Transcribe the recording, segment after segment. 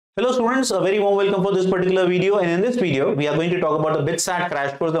Hello students, a very warm welcome for this particular video, and in this video we are going to talk about the BITSAT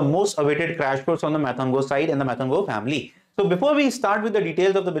crash course, the most awaited crash course on the MathonGo side and the MathonGo family. So before we start with the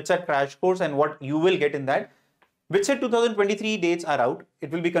details of the BITSAT crash course and what you will get in that, BITSAT 2023 dates are out. It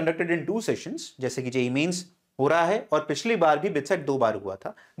will be conducted in 2 sessions, जैसे कि JEE mains हो रहा है और पिछली बार भी BITSAT 2 बार हुआ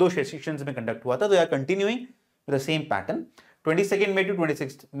था, 2 सेशंस में कंडक्ट हुआ था. तो they are continuing with the same pattern. 22nd May to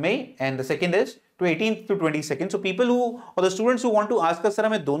 26th May, and the second is to 18th to 22nd. So people who or the students who want to ask us, sir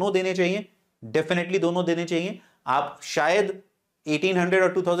हमें दोनों देने चाहिए, definitely दोनों देने चाहिए. आप शायद 1800 or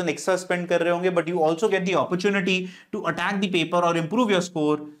 2000 extra spend कर रहे होंगे, but you also get the opportunity to attack the paper or improve your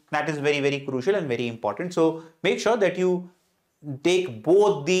score. That is very, very crucial and very important. So make sure that you take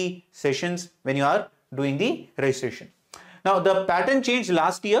both the sessions when you are doing the registration. Now the pattern changed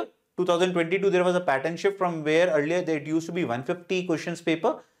last year. 2022 there was a pattern shift from where earlier it used to be 150 questions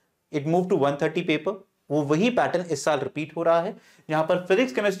paper, it moved to 130 paper. वो वही pattern इस साल repeat हो रहा है, जहां पर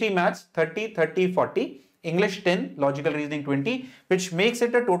physics chemistry maths 30 30 40, English 10, logical reasoning 20, which makes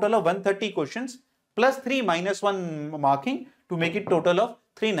it a total of 130 questions plus 3 minus 1 marking to make it total of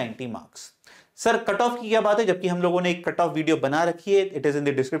 390 marks. Sir cut off की क्या बात है, जबकि हम लोगों ने एक कट ऑफ वीडियो बना रखी है. It is in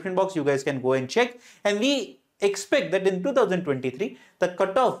the description box, you guys can go and check. And we expect that in 2023 the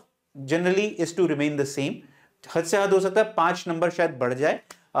cutoff generally is to remain the same. हद से हद हो सकता है 5 नंबर शायद बढ़ जाए.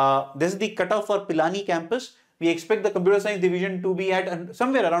 This is the cutoff for Pilani campus. We expect the computer science division to be at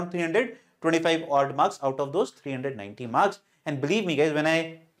somewhere around 325 odd marks out of those 390 marks. And believe me guys, when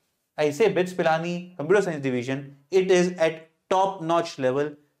I say BITS Pilani computer science division, it is at top notch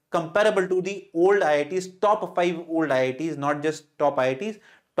level, comparable to the old IITs, top 5 old IITs, not just top IITs,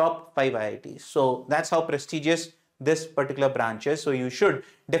 top 5 IITs. So that's how prestigious this particular branch is. So you should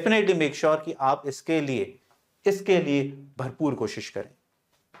definitely make sure कि आप इसके लिए भरपूर कोशिश करें.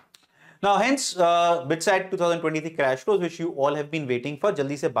 Now hence BITSAT 2023 crash course which you all have been waiting for,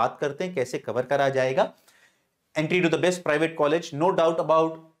 जल्दी से बात करते हैं कैसे कवर करा जाएगा. Entry to the best private college, no doubt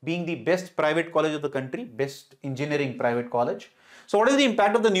about being the best private college of the country, best engineering private college. So what is the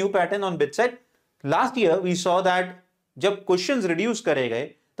impact of the new pattern on BITSAT? Last year we saw that जब questions reduce करे गए,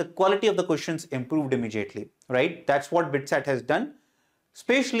 the quality of the questions improved immediately, right? That's what BITSAT has done,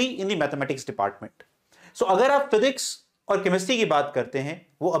 especially in the mathematics department. So अगर आप physics और chemistry की बात करते हैं,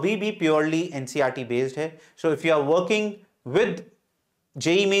 वो अभी भी purely NCERT based है. So if you are working with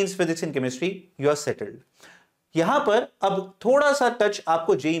JEE Mains physics and chemistry, you are settled. यहां पर अब थोड़ा सा टच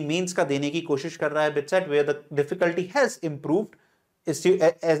आपको JEE Mains का देने की कोशिश कर रहा है BITSAT, where the difficulty has improved. As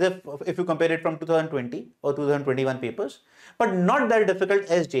if you compare it from 2020 or 2021 papers, but not that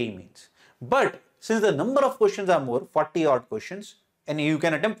difficult as JEE Mains. But since the number of questions are more, 40 odd questions, and you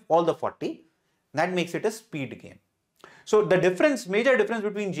can attempt all the 40, that makes it a speed game. So the difference, major difference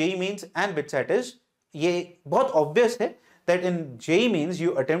between JEE Mains and BITSAT is, ये बहुत obvious है that in JEE Mains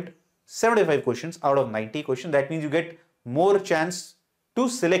you attempt 75 questions out of 90 questions. That means you get more chance to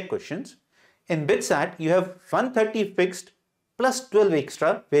select questions. In BITSAT you have 130 fixed plus 12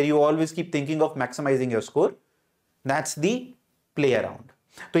 extra, where you always keep thinking of maximizing your score. That's the play around.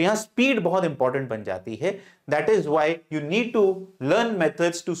 तो यहाँ speed बहुत important बन जाती है. That is why you need to learn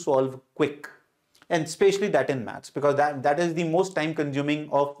methods to solve quick, and especially that in maths, because that is the most time consuming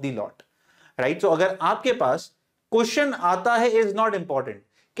of the lot, right? So अगर आपके पास question आता है is not important.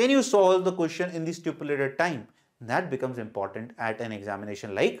 Can you solve the question in the stipulated time? That becomes important at an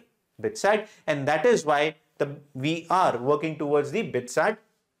examination like BITSAT, and that is why we are working towards the BITSAT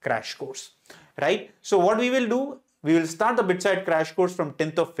crash course, right? So what we will do, we will start the BITSAT crash course from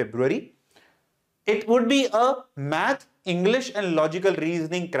 10th of February. It would be a math, English and logical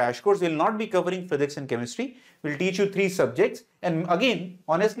reasoning crash course. We will not be covering physics and chemistry. We'll teach you 3 subjects, and again,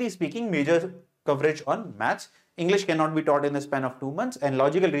 honestly speaking, major coverage on maths. English cannot be taught in the span of 2 months, and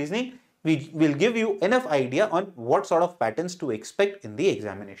logical reasoning, we will give you enough idea on what sort of patterns to expect in the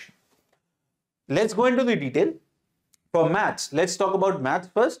examination. Let's go into the detail. For maths, let's talk about maths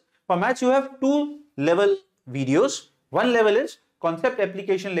first. For maths, you have 2 level videos. One level is concept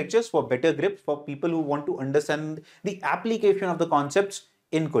application lectures for better grip, for people who want to understand the application of the concepts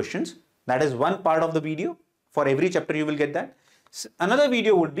in questions. That is one part of the video. For every chapter, you will get that. Another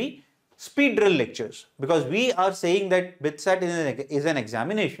video would be speed drill lectures, because we are saying that BITSAT is an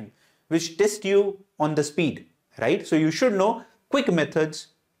examination which tests you on the speed, right? So you should know quick methods,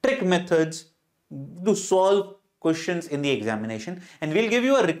 trick methods, to solve questions in the examination, and we'll give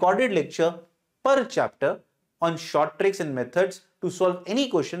you a recorded lecture per chapter on short tricks and methods to solve any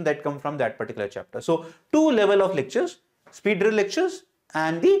question that come from that particular chapter. So 2 level of lectures, speed drill lectures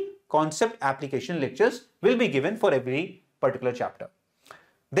and the concept application lectures will be given for every particular chapter.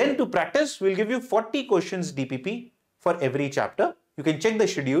 Then to practice, we'll give you 40 questions DPP for every chapter, you can check the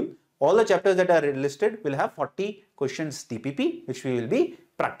schedule. All the chapters that are listed will have 40 questions DPP, which we will be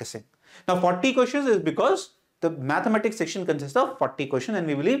practicing. Now 40 questions is because the mathematics section consists of 40 questions and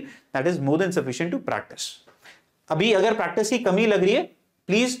we believe that is more than sufficient to practice. Abhi agar practice ki kami lag rahi hai,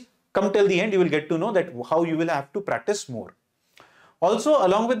 please come till the end, you will get to know that how you will have to practice more. Also,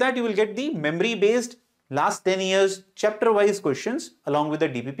 along with that, you will get the memory-based last 10 years chapter-wise questions along with the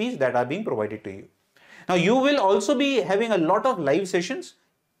DPPs that are being provided to you. Now, you will also be having a lot of live sessions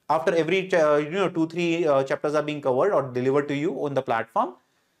after every 2-3 chapters are being covered or delivered to you on the platform.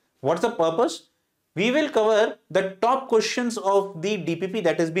 What's the purpose? We will cover the top questions of the DPP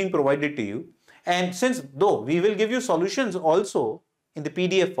that is being provided to you. And since though we will give you solutions also in the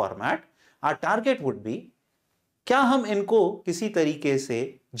PDF format, our target would be क्या हम इनको किसी तरीके से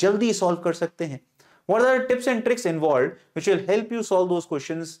जल्दी solve कर सकते हैं? What are the tips and tricks involved which will help you solve those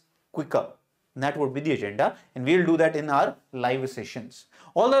questions quicker? And that would be the agenda, and we'll do that in our live sessions.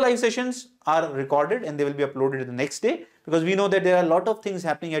 All the live sessions are recorded and they will be uploaded the next day because we know that there are a lot of things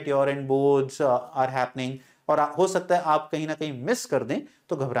happening at your end, boards are happening, और हो सकता है आप कहीं ना कहीं miss कर दें,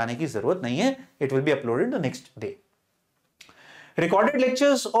 तो घबराने की जरूरत नहीं है. It will be uploaded the next day. Recorded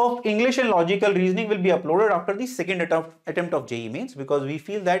lectures of English and logical reasoning will be uploaded after the second attempt of JEE Mains because we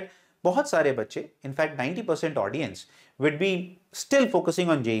feel that बहुत सारे बच्चे, in fact 90% audience would be still focusing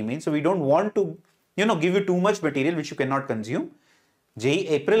on JEE Mains, so we don't want to give you too much material which you cannot consume. JEE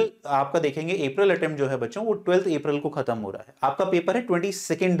April आपका देखेंगे April attempt जो है बच्चों वो 12th April को खत्म हो रहा है. आपका पेपर है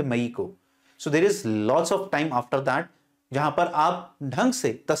 22nd मई को, so there is lots of time after that जहां पर आप ढंग से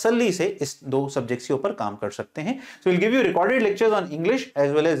तसल्ली से इस दो सब्जेक्ट्स के ऊपर काम कर सकते हैं. So we'll give you recorded lectures on English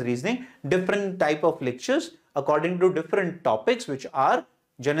as well as reasoning, different type of lectures according to different topics which are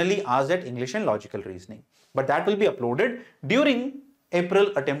generally asked at English and logical reasoning. But that will be uploaded during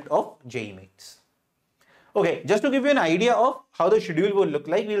April attempt of JEE Mains. Okay, just to give you an idea of how the schedule will look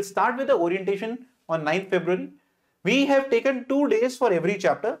like, we'll start with the orientation on 9th February. We have taken 2 days for every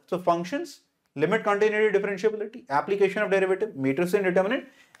chapter. So functions, limit continuity differentiability, application of derivative, matrix and determinant.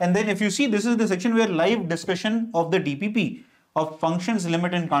 And then if you see, this is the section where live discussion of the DPP of functions,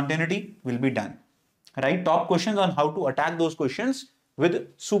 limit and continuity will be done. Right? Top questions on how to attack those questions with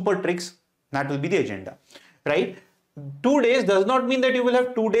super tricks. That will be the agenda. Right? 2 days does not mean that you will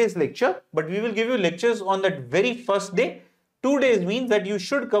have 2 days lecture, but we will give you lectures on that very first day. 2 days means that you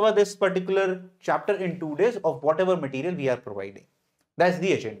should cover this particular chapter in 2 days of whatever material we are providing. That's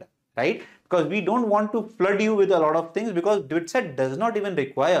the agenda, right? Because we don't want to flood you with a lot of things because BITSAT does not even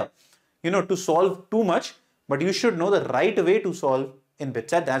require, to solve too much, but you should know the right way to solve in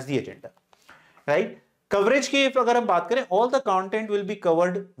BITSAT. That's the agenda, right? Coverage की if अगर हम बात करें, all the content will be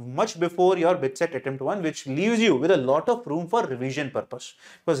covered much before your BITSAT attempt 1, which leaves you with a lot of room for revision purpose.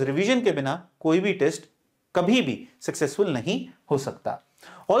 Because revision के बिना कोई भी test कभी भी successful नहीं हो सकता.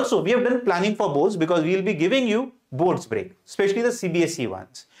 Also, we have done planning for boards because we will be giving you boards break, especially the CBSE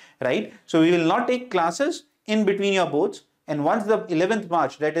ones, right? So we will not take classes in between your boards, and once the 11th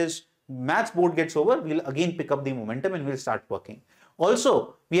March, that is maths board gets over, we will again pick up the momentum and we will start working.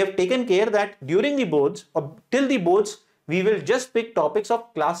 Also, we have taken care that during the boards or till the boards, we will just pick topics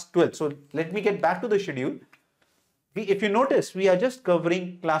of class 12. So let me get back to the schedule. If you notice, we are just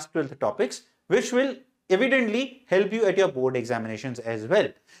covering class 12 topics, which will evidently help you at your board examinations as well.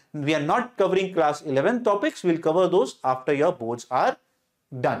 We are not covering class 11 topics. We'll cover those after your boards are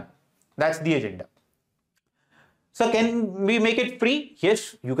done. That's the agenda. So can we make it free?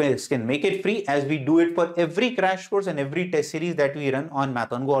 Yes, you guys can make it free as we do it for every crash course and every test series that we run on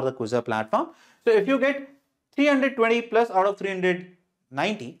MathonGo or the Quizzer platform. So if you get 320 plus out of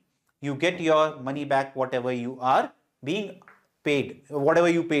 390, you get your money back, whatever you are being paid, whatever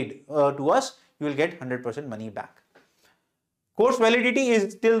you paid to us, you will get 100% money back. Course validity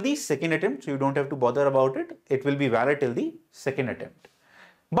is till the second attempt, so you don't have to bother about it. It will be valid till the second attempt.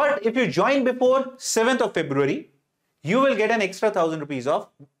 But if you join before 7th of February, you will get an extra 1,000 rupees off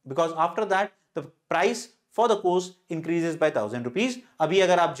because after that the price for the course increases by 1,000 rupees. अभी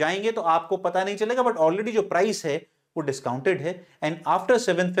अगर आप जाएंगे तो आपको पता नहीं चलेगा, but already जो price है वो discounted है, and after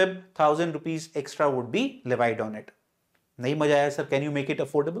 7th Feb 1,000 rupees extra would be levied on it. नहीं मजा आया sir? Can you make it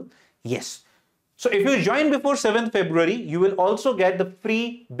affordable? Yes. So if you join before 7th February, you will also get the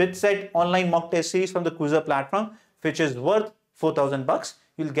free BITSAT online mock test series from the Quizzer platform, which is worth 4,000 bucks.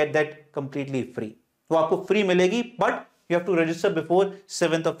 You'll get that completely free. तो आपको free मिलेगी, but you have to register before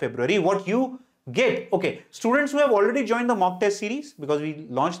 7th of February. What you get, okay, students who have already joined the mock test series, because we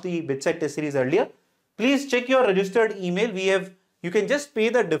launched the BITSAT test series earlier, please check your registered email. You can just pay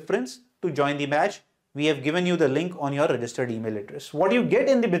the difference to join the batch. We have given you the link on your registered email address. What you get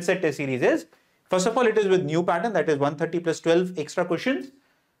in the BITSAT test series is First of all, it is with new pattern, that is 130 plus 12 extra questions,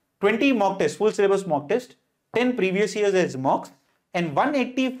 20 mock tests, full syllabus mock test, 10 previous years as mocks, and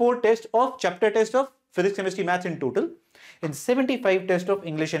 184 tests of chapter test of physics, chemistry, maths in total, and 75 tests of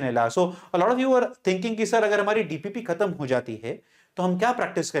English and LR. So a lot of you are thinking कि sir अगर हमारी DPP खत्म हो जाती है तो हम क्या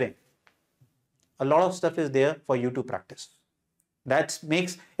practice करें? A lot of stuff is there for you to practice. That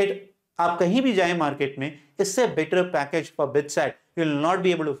makes it, आप कहीं भी जाएं मार्केट में, इससे better package for BITSAT you will not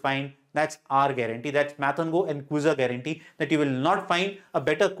be able to find. That's our guarantee. That's MathonGo and Quizzer guarantee that you will not find a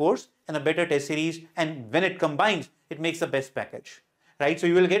better course and a better test series, and when it combines, it makes the best package. Right? So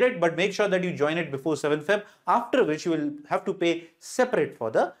you will get it, but make sure that you join it before 7th Feb, after which you will have to pay separate for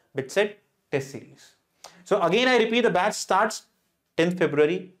the BITSAT test series. So again, I repeat, the batch starts 10th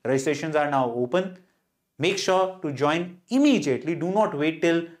February. Registrations are now open. Make sure to join immediately. Do not wait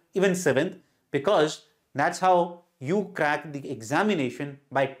till even 7th, because that's how you crack the examination,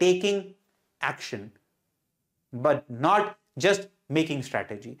 by taking action, but not just making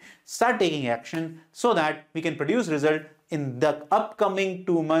strategy. Start taking action so that we can produce result in the upcoming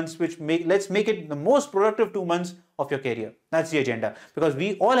 2 months, which let's make it the most productive 2 months of your career. That's the agenda, because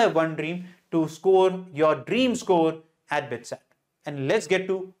we all have one dream, to score your dream score at BITSAT. And let's get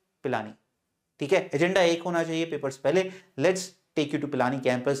to Pilani. ठीक है, agenda एक होना चाहिए papers पहले. Let's take you to Pilani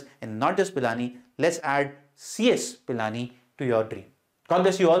campus, and not just Pilani, let's add CS Pilani to your dream. God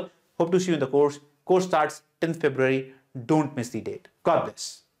bless you all. Hope to see you in the course. Course starts 10th February. Don't miss the date. God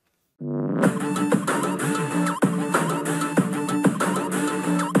bless.